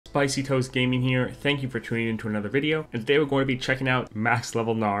Spicy Toast Gaming here. Thank you for tuning into another video. And today we're going to be checking out max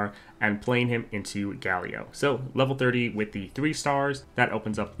level Gnar and playing him into Galio. So level 30 with the 3 stars, that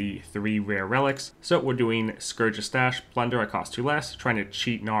opens up the 3 rare relics. So we're doing Scourge of Stash, Plunder, I cost 2 less, trying to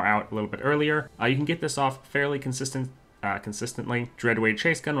cheat Gnar out a little bit earlier. You can get this off fairly consistently. Dreadweight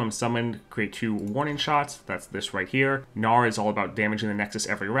Chase Gun, when summoned, create 2 warning shots. That's this right here. Gnar is all about damaging the Nexus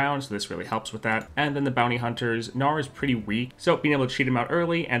every round, so this really helps with that. And then the Bounty Hunters, Gnar is pretty weak, so being able to cheat him out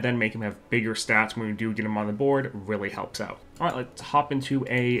early and then make him have bigger stats when we do get him on the board really helps out. Alright, let's hop into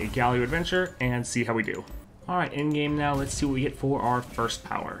a Galio adventure and see how we do. Alright, in game now, let's see what we get for our first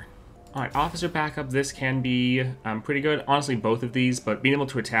power. Alright, Officer Backup, this can be pretty good. Honestly, both of these, but being able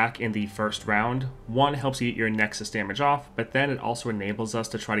to attack in the first round, one, helps you get your Nexus damage off, but then it also enables us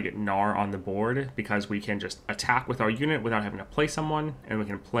to try to get Gnar on the board, because we can just attack with our unit without having to play someone, and we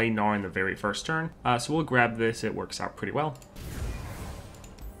can play Gnar in the very first turn. So we'll grab this, it works out pretty well.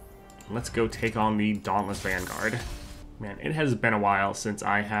 Let's go take on the Dauntless Vanguard. Man, it has been a while since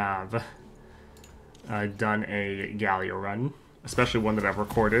I have done a Galio run, especially one that I've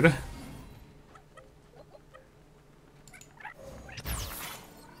recorded.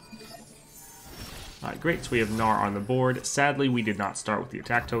 Alright, great, so we have Gnar on the board. Sadly, we did not start with the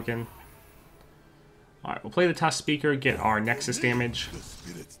attack token. Alright, we'll play the Tusk Speaker, get our Nexus damage.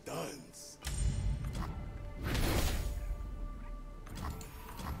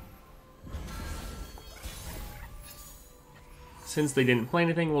 Since they didn't play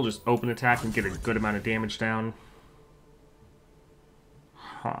anything, we'll just open attack and get a good amount of damage down.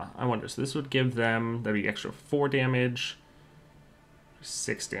 I wonder, so this would give them, that'd be extra 4 damage,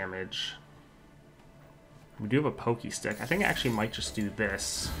 6 damage. We do have a pokey stick. I think I actually might just do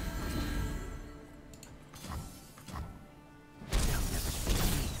this.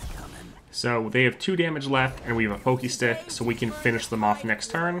 So they have 2 damage left, and we have a pokey stick, so we can finish them off next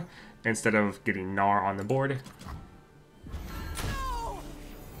turn instead of getting Gnar on the board.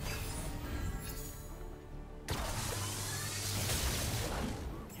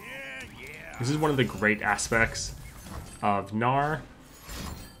 This is one of the great aspects of Gnar.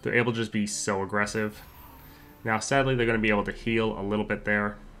 They're able to just be so aggressive. Now, sadly, they're going to be able to heal a little bit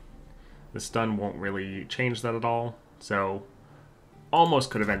there. The stun won't really change that at all, so almost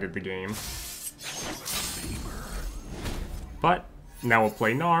could have ended the game. But now we'll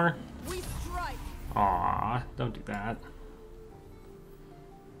play Gnar. Aww, don't do that.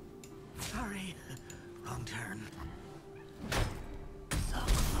 Sorry, wrong turn. So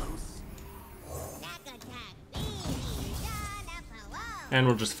close. And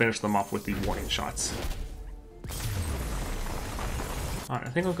we'll just finish them off with the warning shots. Alright, I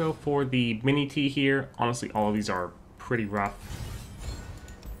think I'll go for the mini T here. Honestly, all of these are pretty rough.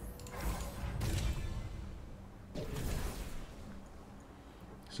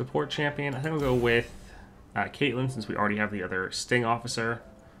 Support champion, I think I'll go with Caitlyn, since we already have the other Sting officer.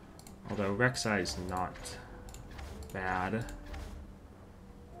 Although Rek'Sai is not bad.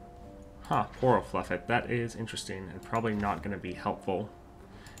 Poro Fluffit, that is interesting and probably not going to be helpful.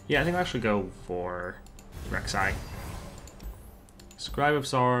 Yeah, I think I'll actually go for Rek'Sai. Scribe of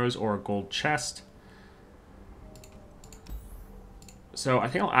Sorrows or a gold chest. So I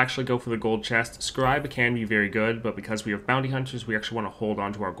think I'll actually go for the gold chest. Scribe can be very good, but because we have bounty hunters, we actually want to hold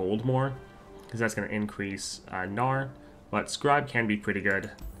on to our gold more, because that's going to increase Gnar. But Scribe can be pretty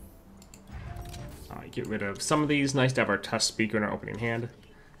good. Get rid of some of these. Nice to have our Tusk Speaker in our opening hand.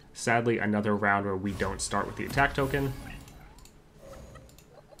 Sadly, another round where we don't start with the attack token.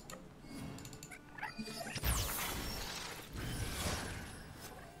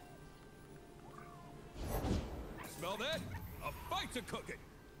 Smell that? A fight's a cooking.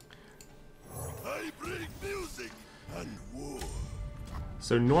 I bring music and war.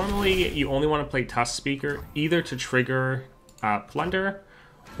 So normally you only want to play Tusk Speaker either to trigger Plunder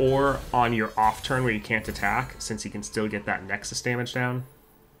or on your off turn where you can't attack, since you can still get that Nexus damage down.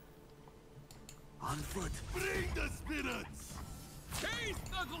 On foot. Bring the spirits. Taste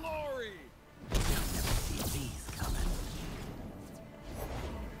the glory. They'll never see these coming.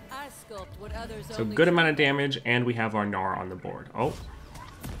 I sculpt what others So only good amount of damage, and we have our Gnar on the board. Oh,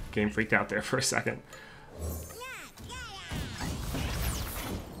 game freaked out there for a second.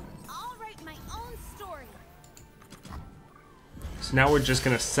 I'll write my own story. So now we're just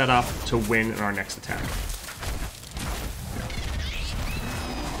going to set up to win in our next attack.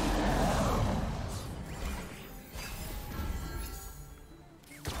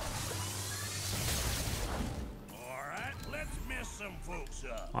 Alright, let's mess some folks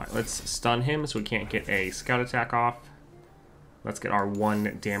up. Alright, let's stun him so we can't get a scout attack off. Let's get our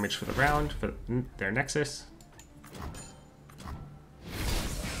 1 damage for the round for their Nexus.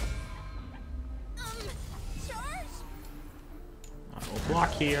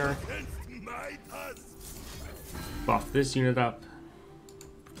 block here. Against my tusk. Buff this unit up.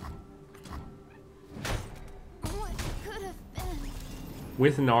 What could have been?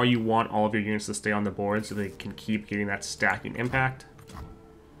 With Gnar, you want all of your units to stay on the board so they can keep getting that stacking impact.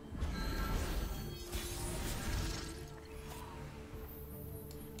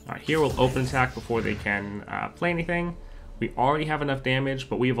 Alright, here we'll open attack before they can play anything. We already have enough damage,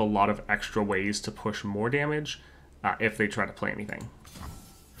 but we have a lot of extra ways to push more damage if they try to play anything.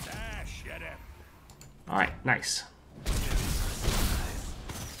 Dash at him. Alright, nice.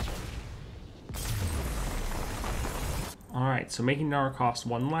 Alright, so making Gnar cost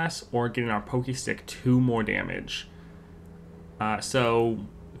 1 less, or getting our Poke Stick 2 more damage. So,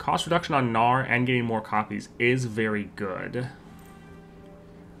 cost reduction on Gnar and getting more copies is very good.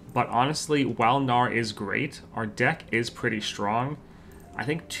 But honestly, while Gnar is great, our deck is pretty strong. I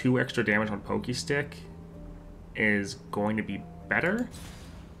think 2 extra damage on Poke Stick is going to be better.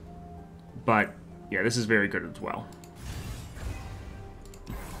 But, yeah, this is very good as well.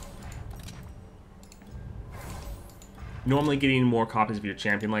 Normally getting more copies of your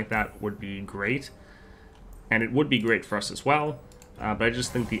champion like that would be great. And it would be great for us as well. But I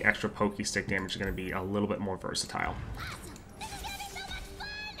just think the extra Poke Stick damage is going to be a little bit more versatile.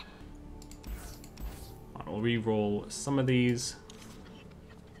 I'll re-roll some of these.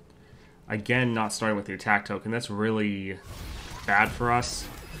 Again, not starting with the attack token. That's really bad for us.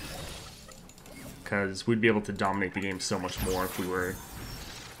 Because we'd be able to dominate the game so much more if we were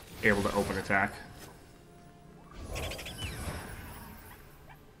able to open attack.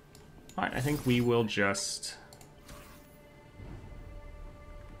 Alright, I think we will just...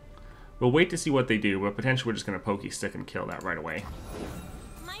 We'll wait to see what they do, but potentially we're just going to Poke Stick and kill that right away.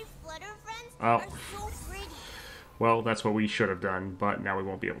 My flutter friends Oh. are so pretty. Well, that's what we should have done, but now we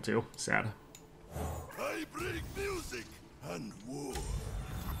won't be able to. Sad. I bring music and war.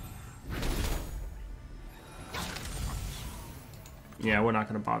 Yeah, we're not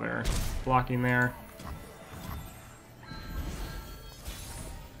going to bother blocking there.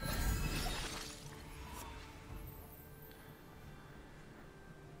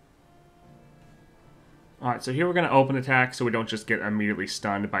 Alright, so here we're going to open attack so we don't just get immediately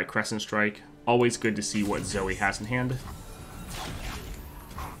stunned by Crescent Strike. Always good to see what Zoe has in hand.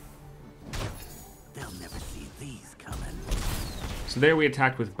 They'll never see these coming. So there we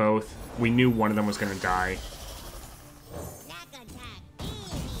attacked with both. We knew one of them was going to die.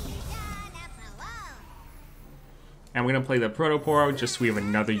 And we're going to play the Protoporo just so we have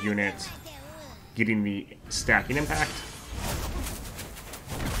another unit getting the stacking impact.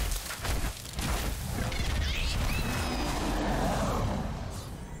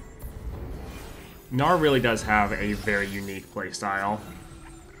 Gnar really does have a very unique playstyle.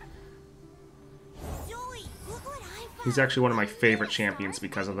 He's actually one of my favorite champions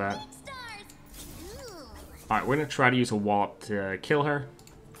because of that. Alright, we're going to try to use a wallop to kill her.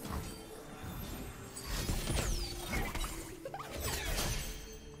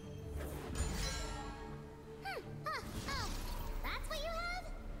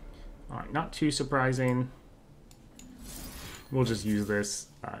 Alright, not too surprising. We'll just use this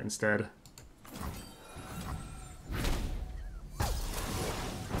instead.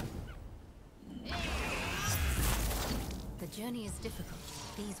 The journey is difficult.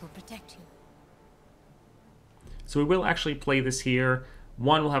 These will protect you. So we will actually play this here.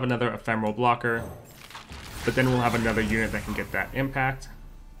 One will have another ephemeral blocker, but then we'll have another unit that can get that impact.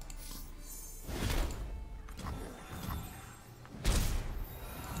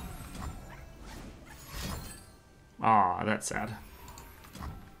 Ah, that's sad.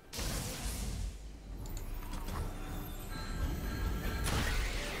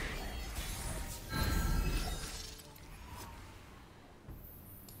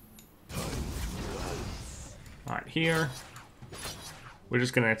 Alright, here. We're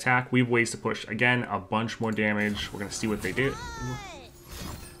just going to attack. We have ways to push. Again, a bunch more damage. We're going to see what they do.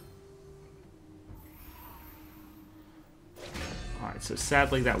 Alright, so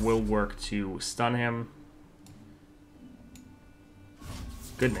sadly that will work to stun him.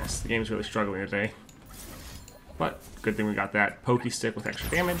 Goodness, the game's really struggling today. But, good thing we got that Poke Stick with extra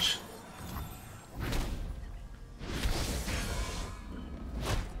damage.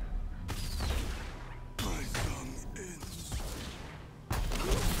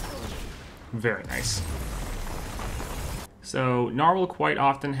 Very nice. So, Gnar will quite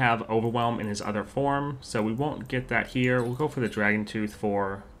often have Overwhelm in his other form, so we won't get that here. We'll go for the Dragon Tooth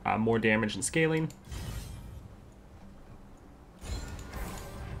for more damage and scaling.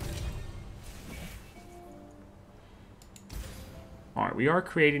 Alright, we are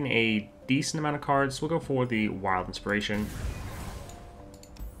creating a decent amount of cards. We'll go for the Wild Inspiration.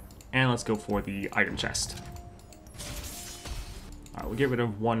 And let's go for the item chest. Alright, we'll get rid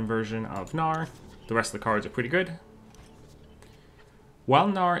of one version of Gnar. The rest of the cards are pretty good. While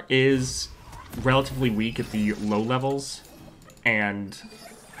Gnar is relatively weak at the low levels, and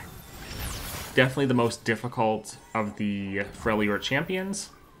definitely the most difficult of the Freljord champions,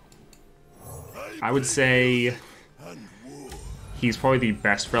 I would say he's probably the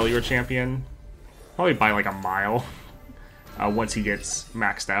best Freljord champion. Probably by like a mile once he gets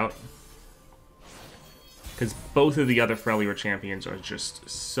maxed out. Because both of the other Freljord champions are just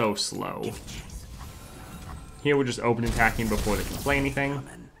so slow. Here we're just open attacking before they can play anything.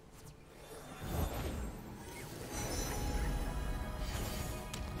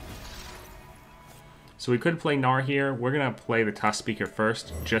 So we could play Gnar here. We're going to play the Tusk Speaker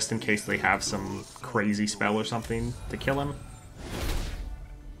first, just in case they have some crazy spell or something to kill him.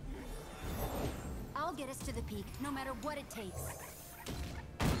 I'll get us to the peak, no matter what it takes.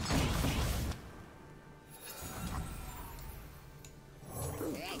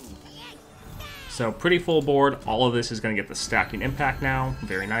 So pretty full board. All of this is going to get the stacking impact now.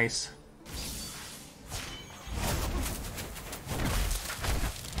 Very nice.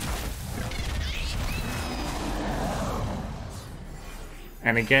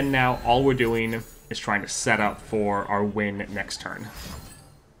 And again now, all we're doing is trying to set up for our win next turn.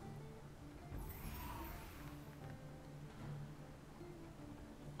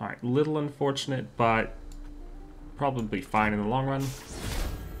 Alright, little unfortunate, but probably fine in the long run.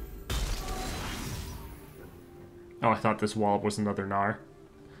 Oh, I thought this wall was another Gnar.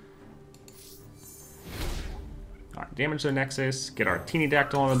 Alright, damage their Nexus, get our Teeny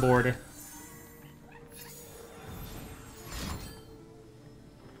Dactyl on the board.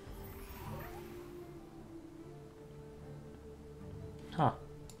 Huh.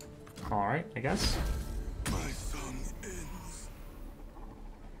 Alright, I guess. My song ends.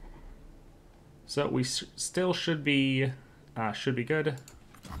 So we still should be good.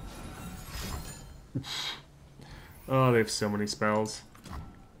 Oh, they have so many spells.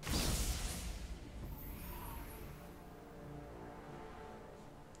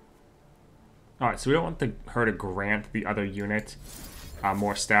 Alright, so we don't want her to grant the other unit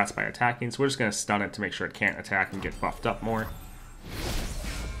more stats by attacking, so we're just going to stun it to make sure it can't attack and get buffed up more.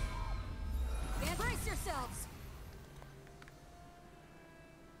 Brace yourselves.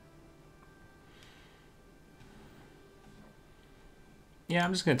 Yeah,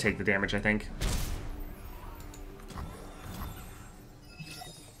 I'm just going to take the damage, I think.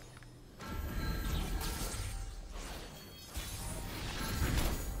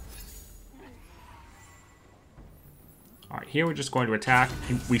 Alright, here we're just going to attack.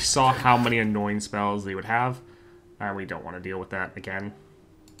 We saw how many annoying spells they would have, and we don't want to deal with that again.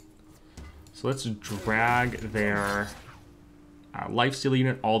 So let's drag their lifesteal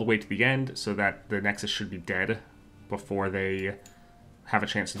unit all the way to the end so that the Nexus should be dead before they have a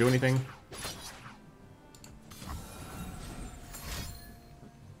chance to do anything.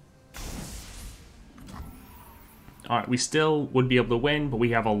 Alright, we still would be able to win, but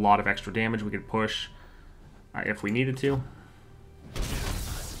we have a lot of extra damage we could push if we needed to.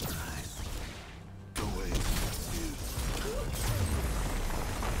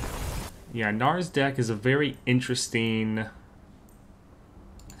 Yeah, Gnar's deck is a very interesting... I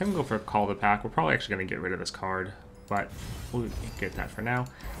think we'll go for a Call the Pack. We're probably actually going to get rid of this card, but we'll get that for now.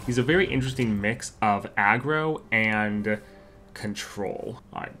 He's a very interesting mix of aggro and control.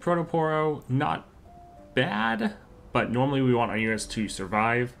 Alright, Protoporo, not bad, but normally we want our units to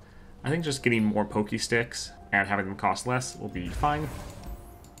survive. I think just getting more Poke Sticks and having them cost less will be fine.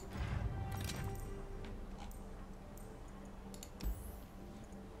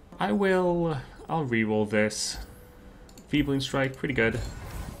 I'll reroll this. Feebling Strike, pretty good.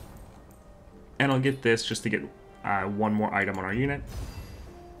 And I'll get this just to get one more item on our unit.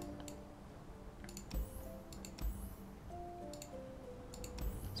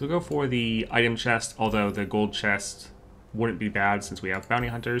 So we'll go for the item chest, although the gold chest wouldn't be bad since we have bounty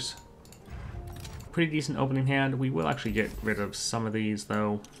hunters. Pretty decent opening hand. We will actually get rid of some of these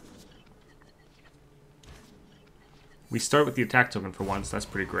though. We start with the attack token for once, that's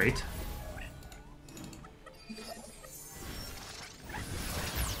pretty great.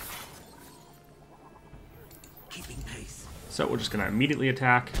 Keeping pace. So we're just going to immediately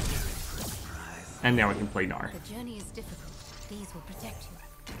attack, and now we can play Gnar. The journey is difficult. These will protect you.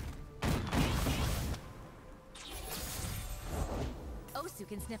 Osu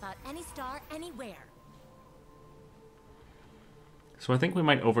can sniff out any star anywhere. So I think we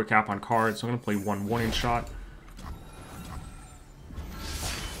might overcap on cards, so I'm going to play one warning shot.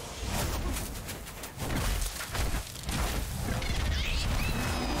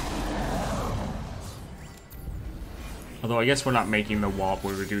 Although I guess we're not making the wall,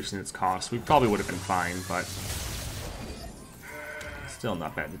 we're reducing its cost. We probably would have been fine, but still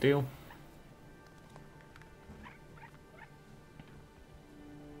not bad to do.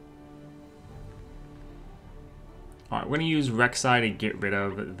 Alright, we're going to use Rek'Sai to get rid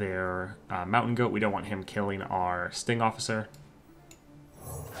of their Mountain Goat. We don't want him killing our Sting Officer.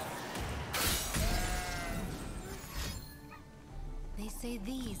 They say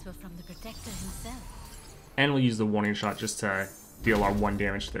these were from the Protector himself. And we'll use the Warning Shot just to deal our 1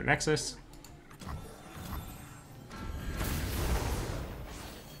 damage to their Nexus.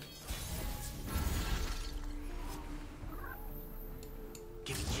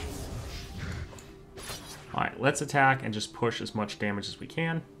 Alright, let's attack and just push as much damage as we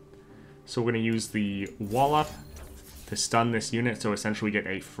can. So we're going to use the Wall Up to stun this unit, so essentially we get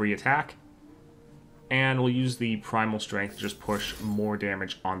a free attack. And we'll use the Primal Strength to just push more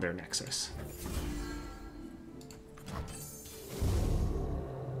damage on their Nexus.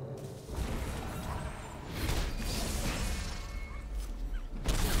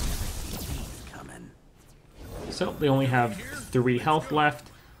 So they only have 3 health left.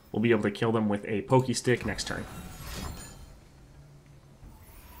 We'll be able to kill them with a Pokey Stick next turn.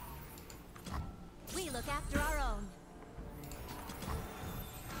 We look after our own.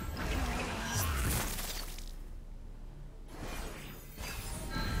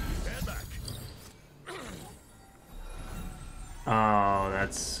 Stand back. Oh,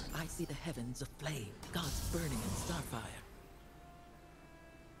 that's I see the heavens aflame, gods burning in starfire.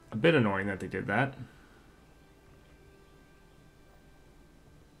 a bit annoying that they did that.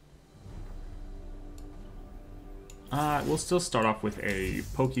 We'll still start off with a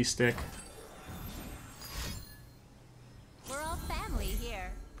Pokey Stick. We're all family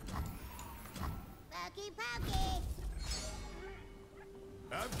here. Pokey pokey.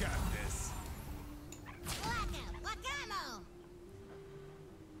 I've got this.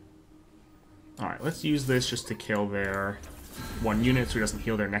 Alright, let's use this just to kill their 1 unit so he doesn't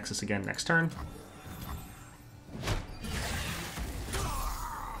heal their Nexus again next turn.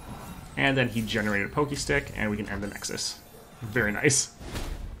 And then he generated a Pokey Stick, and we can end the Nexus. Very nice.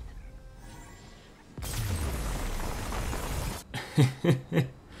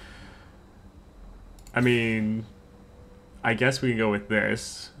 I mean, I guess we can go with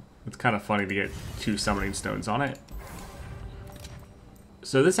this. It's kind of funny to get 2 Summoning Stones on it.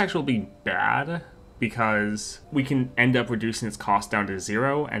 So this actually will be bad, because we can end up reducing its cost down to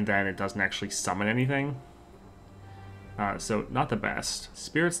 0, and then it doesn't actually summon anything. So not the best.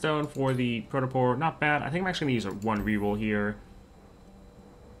 Spirit Stone for the Protopore, not bad. I think I'm actually going to use a 1 reroll here.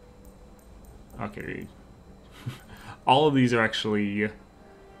 Okay. All of these are actually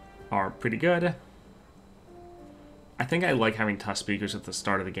pretty good. I think I like having Tusk Speakers at the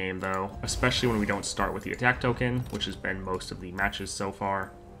start of the game, though, especially when we don't start with the attack token, which has been most of the matches so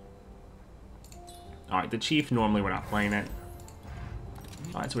far. Alright, the Chief, normally we're not playing it.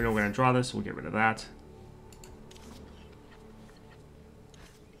 Alright, so we know we're going to draw this, we'll get rid of that.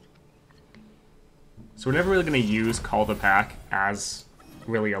 So we're never really going to use Call the Pack as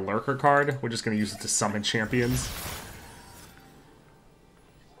really a lurker card. We're just going to use it to summon champions.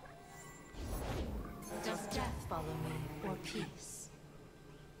 Does death follow me, or peace?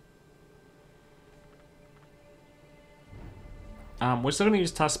 We're still going to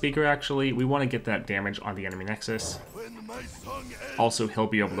use Tusk Speaker, actually. We want to get that damage on the enemy Nexus. When my song ends, Also, he'll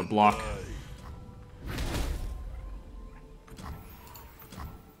be able to block.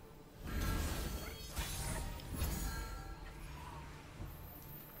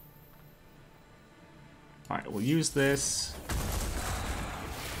 Alright, we'll use this.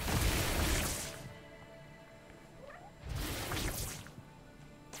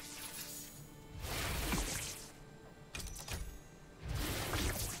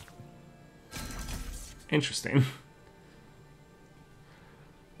 Interesting.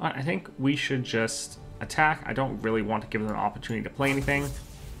 Alright, I think we should just attack. I don't really want to give them an opportunity to play anything.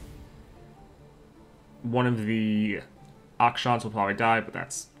 One of the Akshans will probably die, but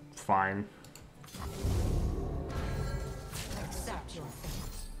that's fine.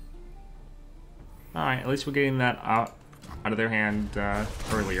 Alright, at least we're getting that out of their hand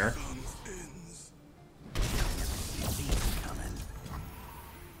earlier.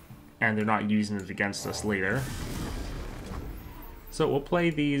 And they're not using it against us later. So we'll play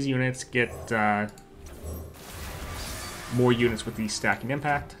these units, get more units with the stacking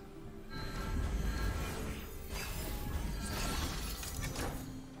impact.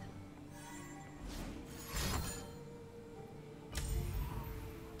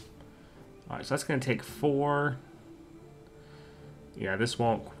 Alright, so that's going to take 4. Yeah, this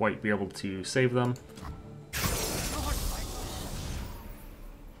won't quite be able to save them.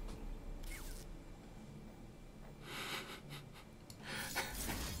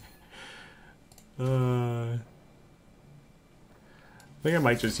 I think I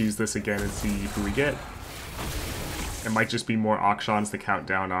might just use this again and see who we get. It might just be more auctions to count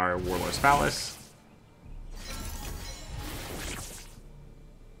down our Warlord's Phallus.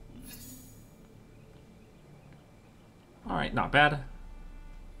 Alright, not bad.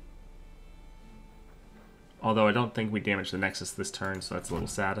 Although I don't think we damaged the Nexus this turn, so that's a little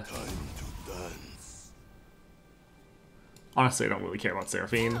sad. Time to dance. Honestly, I don't really care about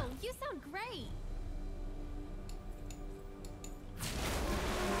Seraphine. Oh, you sound great.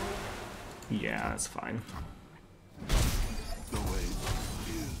 Yeah, that's fine. The way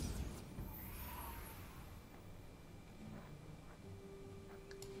is.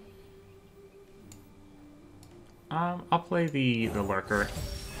 I'll play the Lurker.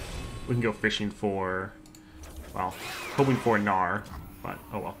 We can go fishing for, well, hoping for Gnar, but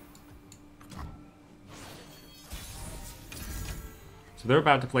oh well. So they're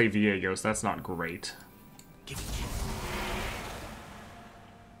about to play Viego, so that's not great.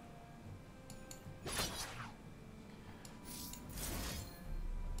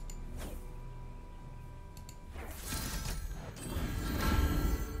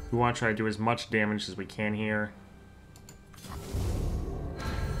 We want to try to do as much damage as we can here.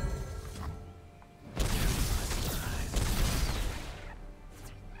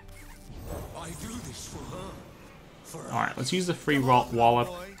 I do this for her. For Alright, let's use the free wallop,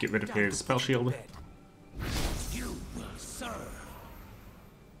 get rid of his spell shield. you will serve.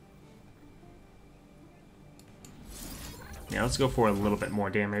 Yeah, let's go for a little bit more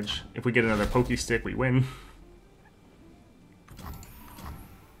damage. If we get another Pokey Stick, we win.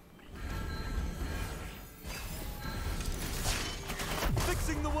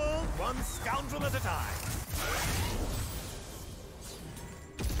 Fixing the world one scoundrel at a time.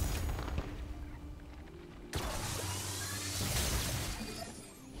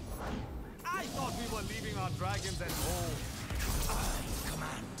 I thought we were leaving our dragons at home. I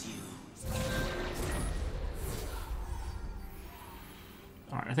command you.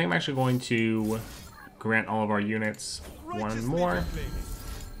 Alright, I think I'm actually going to grant all of our units one more,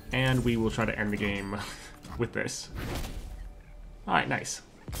 and we will try to end the game with this. Alright, nice.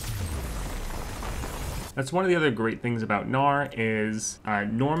 That's one of the other great things about Gnar is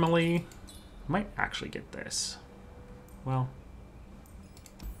normally, I might actually get this. Well,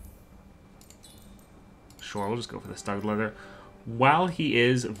 sure, we'll just go for the studded leather. While he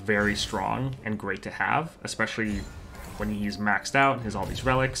is very strong and great to have, especially when he's maxed out and has all these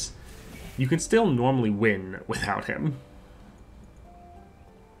relics, you can still normally win without him.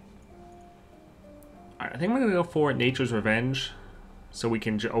 Alright, I think I'm going to go for Nature's Revenge, so we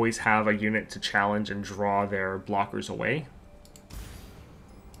can always have a unit to challenge and draw their blockers away.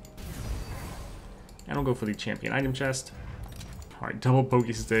 And I'll go for the Champion Item Chest. Alright, double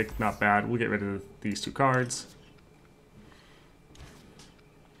Pokey Stick, not bad. We'll get rid of these two cards.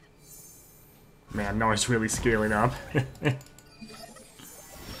 Man, Gnar's really scaling up.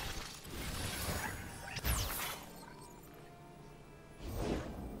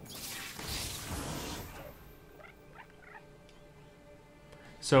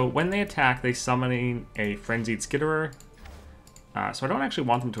 So when they attack, they summon a Frenzied Skitterer. So I don't actually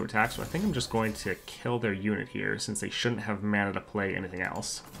want them to attack, so I think I'm just going to kill their unit here, since they shouldn't have mana to play anything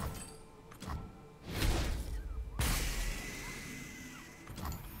else.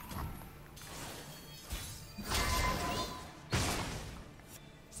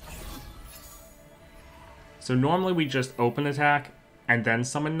 So normally we just open attack and then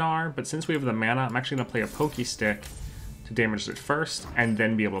summon Gnar, but since we have the mana, I'm actually going to play a Pokey Stick to damage it first, and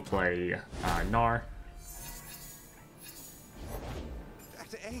then be able to play Gnar.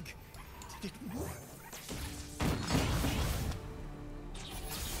 That egg. Did it move?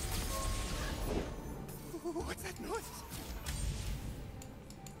 What's that noise?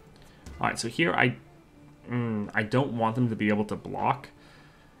 Alright, so here I don't want them to be able to block.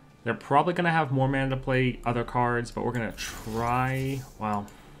 They're probably going to have more mana to play other cards, but we're going to try, well...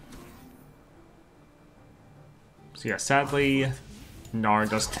 So yeah, sadly, Gnar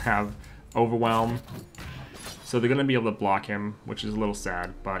doesn't have Overwhelm, so they're going to be able to block him, which is a little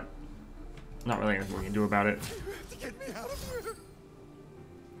sad, but not really anything we can do about it.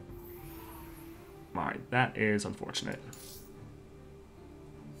 Alright, that is unfortunate.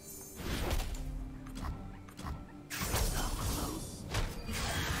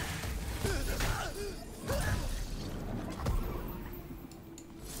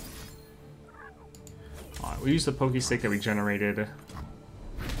 We use the Pokey Stick that we generated.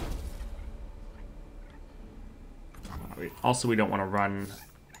 Also, we don't want to run,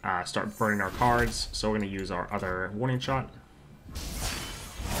 start burning our cards, so we're going to use our other Warning Shot.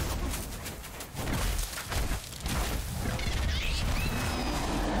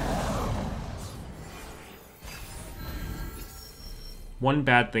 One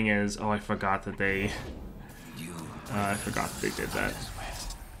bad thing is, oh, I forgot that they did that.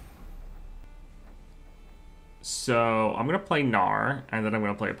 So I'm gonna play Gnar, and then I'm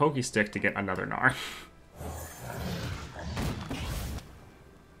gonna play a Pokey Stick to get another Gnar.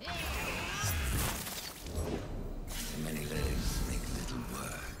 Many legs make little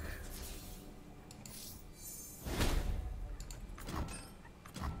work.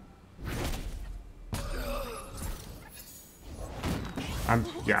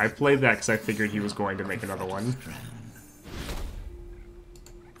 Yeah, I played that because I figured he was going to make another one.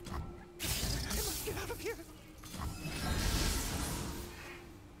 Get out of here!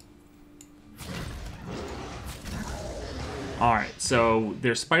 Alright, so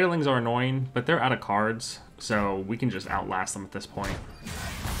their Spiderlings are annoying, but they're out of cards, so we can just outlast them at this point.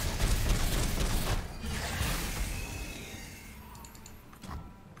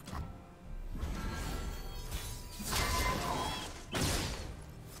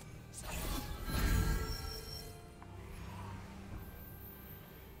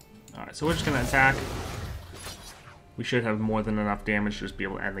 Alright, so we're just going to attack. We should have more than enough damage to just be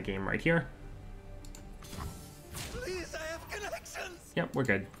able to end the game right here. Please, I have connections! Yep, we're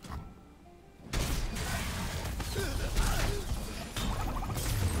good.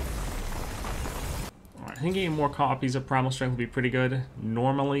 Alright, I think getting more copies of Primal Strength would be pretty good.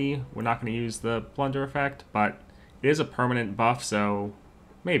 Normally, we're not going to use the Plunder effect, but it is a permanent buff, so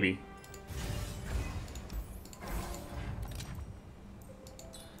maybe.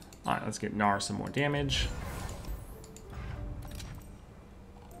 Alright, let's get Gnar some more damage.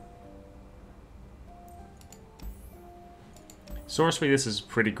 Sorcery, this is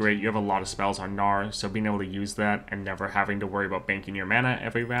pretty great. You have a lot of spells on Gnar, so being able to use that and never having to worry about banking your mana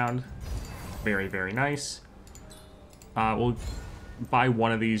every round, very, very nice. We'll buy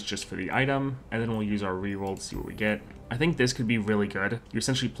one of these just for the item, and then we'll use our reroll to see what we get. I think this could be really good. You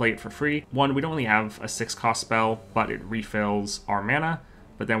essentially play it for free. One, we don't really have a 6-cost spell, but it refills our mana.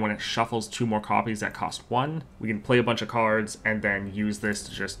 But then when it shuffles 2 more copies that cost 1, we can play a bunch of cards and then use this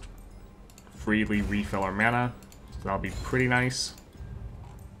to just freely refill our mana. So that'll be pretty nice.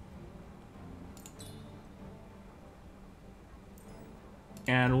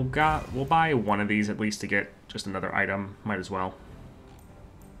 And we'll buy one of these at least to get just another item. Might as well.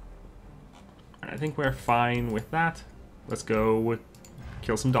 And I think we're fine with that. Let's go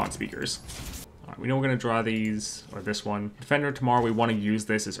kill some Dawn Speakers. We know we're going to draw these, or this one. Defender tomorrow, we want to use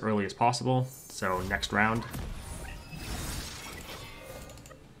this as early as possible, so next round.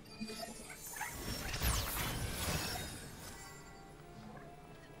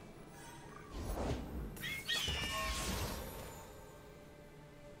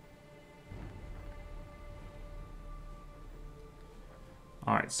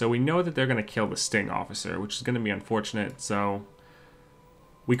 Alright, so we know that they're going to kill the Sting Officer, which is going to be unfortunate, so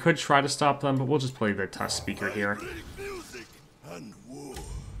we could try to stop them, but we'll just play the Tusk Speaker here. Music and war.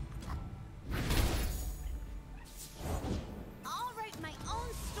 I'll write my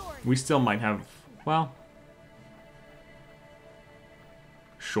own story. We still might have, well,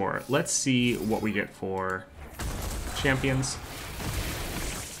 sure. Let's see what we get for champions.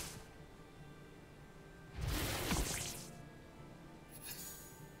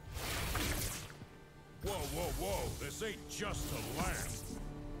 Whoa, whoa, whoa. This ain't just a lamp.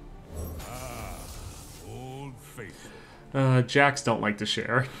 Ah, old faithful. Jacks don't like to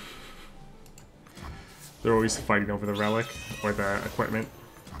share. They're always fighting over the relic or the equipment.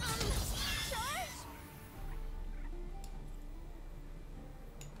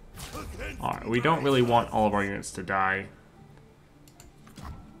 Alright, we don't really want all of our units to die.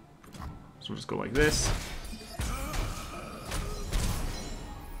 So we'll just go like this.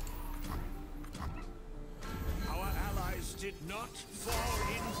 Our allies did not fall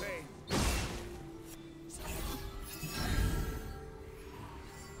in vain.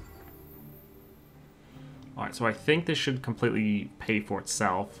 Alright, so I think this should completely pay for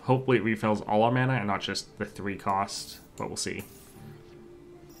itself. Hopefully it refills all our mana and not just the 3 cost, but we'll see.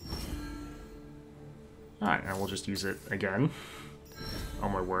 Alright, and we'll just use it again. Oh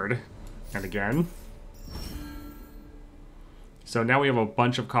my word. And again. So now we have a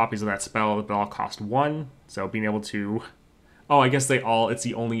bunch of copies of that spell that all cost 1. So being able to... Oh, I guess it's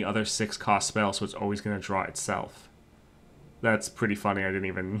the only other 6 cost spell, so it's always going to draw itself. That's pretty funny. I didn't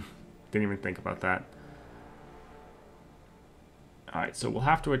even think about that. Alright, so we'll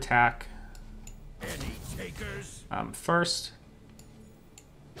have to attack Any takers? first.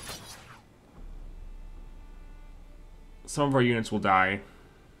 Some of our units will die,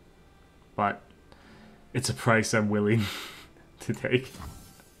 but it's a price I'm willing to take.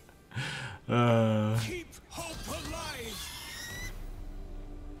 Keep hope alive.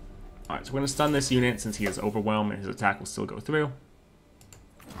 Alright, so we're going to stun this unit since he is overwhelmed and his attack will still go through.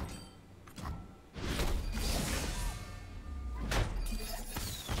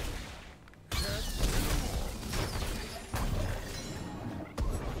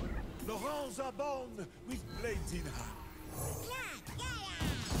 The halls are bound with blades in hand.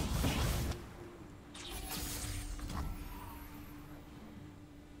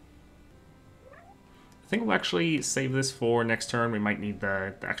 I think we'll actually save this for next turn. We might need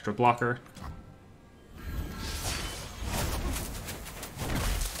the extra blocker.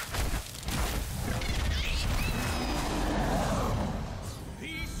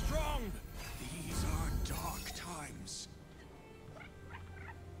 Be strong. These are dark times.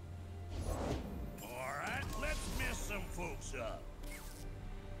 Alright, let's mess some folks up.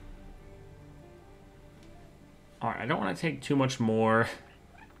 Alright, I don't want to take too much more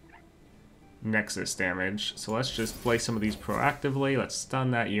Nexus damage, so let's just play some of these proactively. Let's stun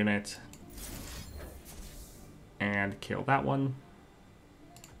that unit and kill that one.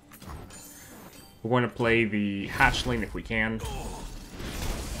 We're going to play the hatchling if we can.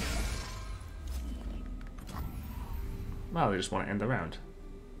 Well, they just want to end the round.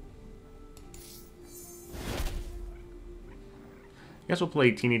 I guess we'll play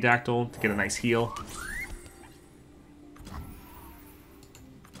Teeny Dactyl to get a nice heal.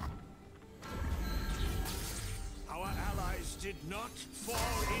 Did not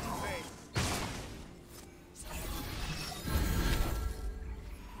fall in vain.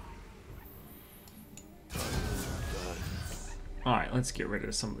 Alright, let's get rid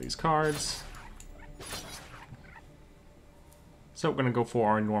of some of these cards. So we're going to go for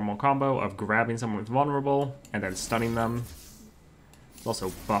our normal combo of grabbing someone with vulnerable and then stunning them. Let's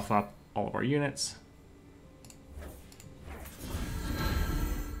also buff up all of our units.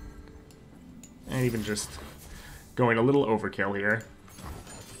 And even just going a little overkill here.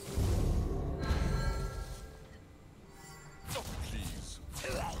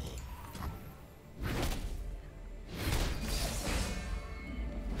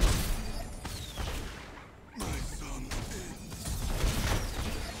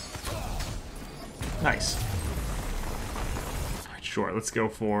 Nice. Alright, sure, let's go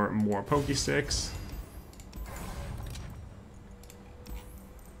for more Pokey Sticks.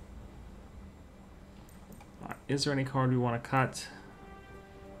 Is there any card we want to cut?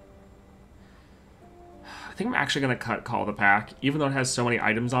 I think I'm actually going to cut Call of the Pack. Even though it has so many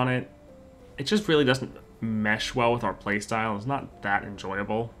items on it, it just really doesn't mesh well with our playstyle. It's not that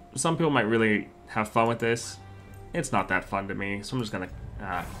enjoyable. Some people might really have fun with this. It's not that fun to me, so I'm just going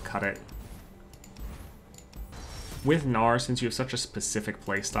to cut it. With Gnar, since you have such a specific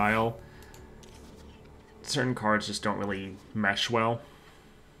playstyle, certain cards just don't really mesh well.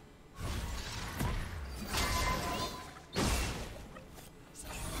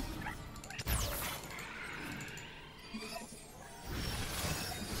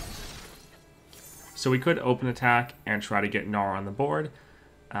 So we could open attack and try to get Gnar on the board,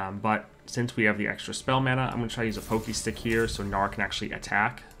 but since we have the extra spell mana, I'm going to try to use a Pokey Stick here so Gnar can actually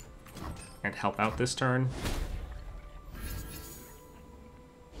attack and help out this turn.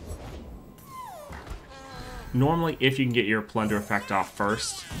 Normally, if you can get your Plunder effect off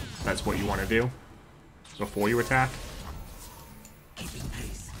first, that's what you want to do before you attack.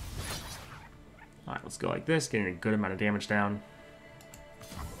 Alright, let's go like this, getting a good amount of damage down.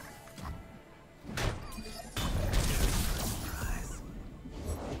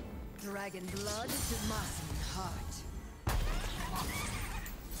 Dragon blood to Martian heart.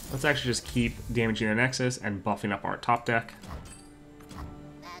 Let's actually just keep damaging the Nexus and buffing up our top deck.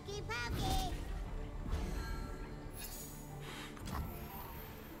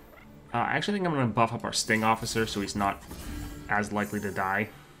 I actually think I'm going to buff up our Sting Officer so he's not as likely to die.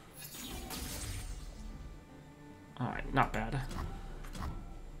 Alright, not bad.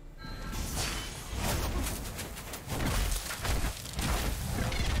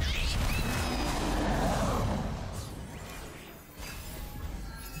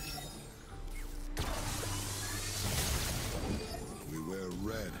 We wear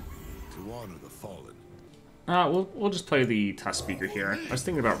red to honor the fallen. We'll just play the Tusk Speaker here. I was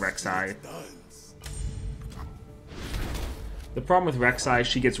thinking about Rek'Sai. The problem with Rek'Sai,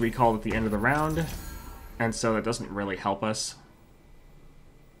 she gets recalled at the end of the round, and so that doesn't really help us.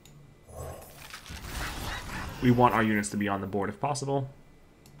 We want our units to be on the board if possible.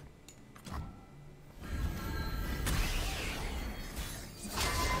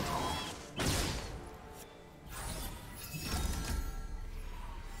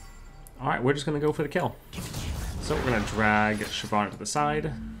 Alright, we're just going to go for the kill. So we're going to drag Shyvana to the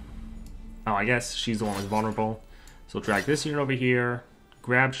side. Oh, I guess she's the one who's vulnerable. So we'll drag this unit over here,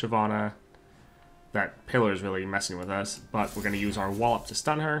 grab Shyvana. That pillar is really messing with us, but we're going to use our wallop to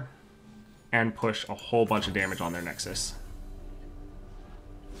stun her and push a whole bunch of damage on their Nexus.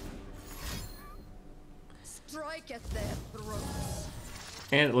 Strike at their throats.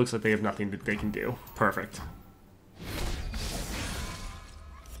 And it looks like they have nothing that they can do. Perfect.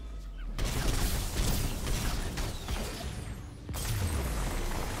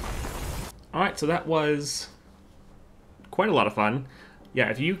 Alright, so that was quite a lot of fun. Yeah,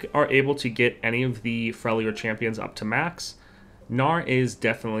 if you are able to get any of the Freljord champions up to max, Gnar is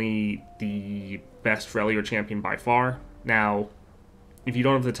definitely the best Freljord champion by far. Now, if you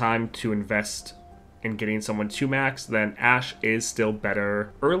don't have the time to invest in getting someone to max, then Ashe is still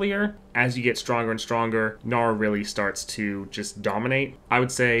better earlier. As you get stronger and stronger, Gnar really starts to just dominate. I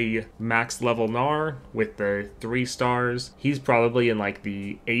would say max level Gnar with the 3 stars, he's probably in like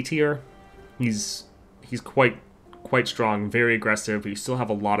the A tier. He's quite strong, very aggressive, but you still have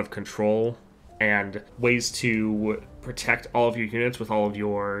a lot of control and ways to protect all of your units with all of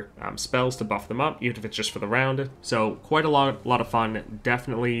your spells to buff them up, even if it's just for the round. So quite a lot of fun.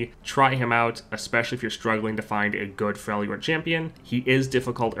 Definitely try him out, especially if you're struggling to find a good Freljord champion. He is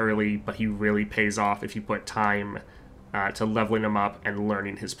difficult early, but he really pays off if you put time to leveling him up and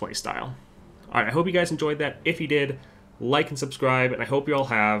learning his playstyle. Alright, I hope you guys enjoyed that. If you did, like and subscribe, and I hope you all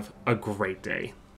have a great day.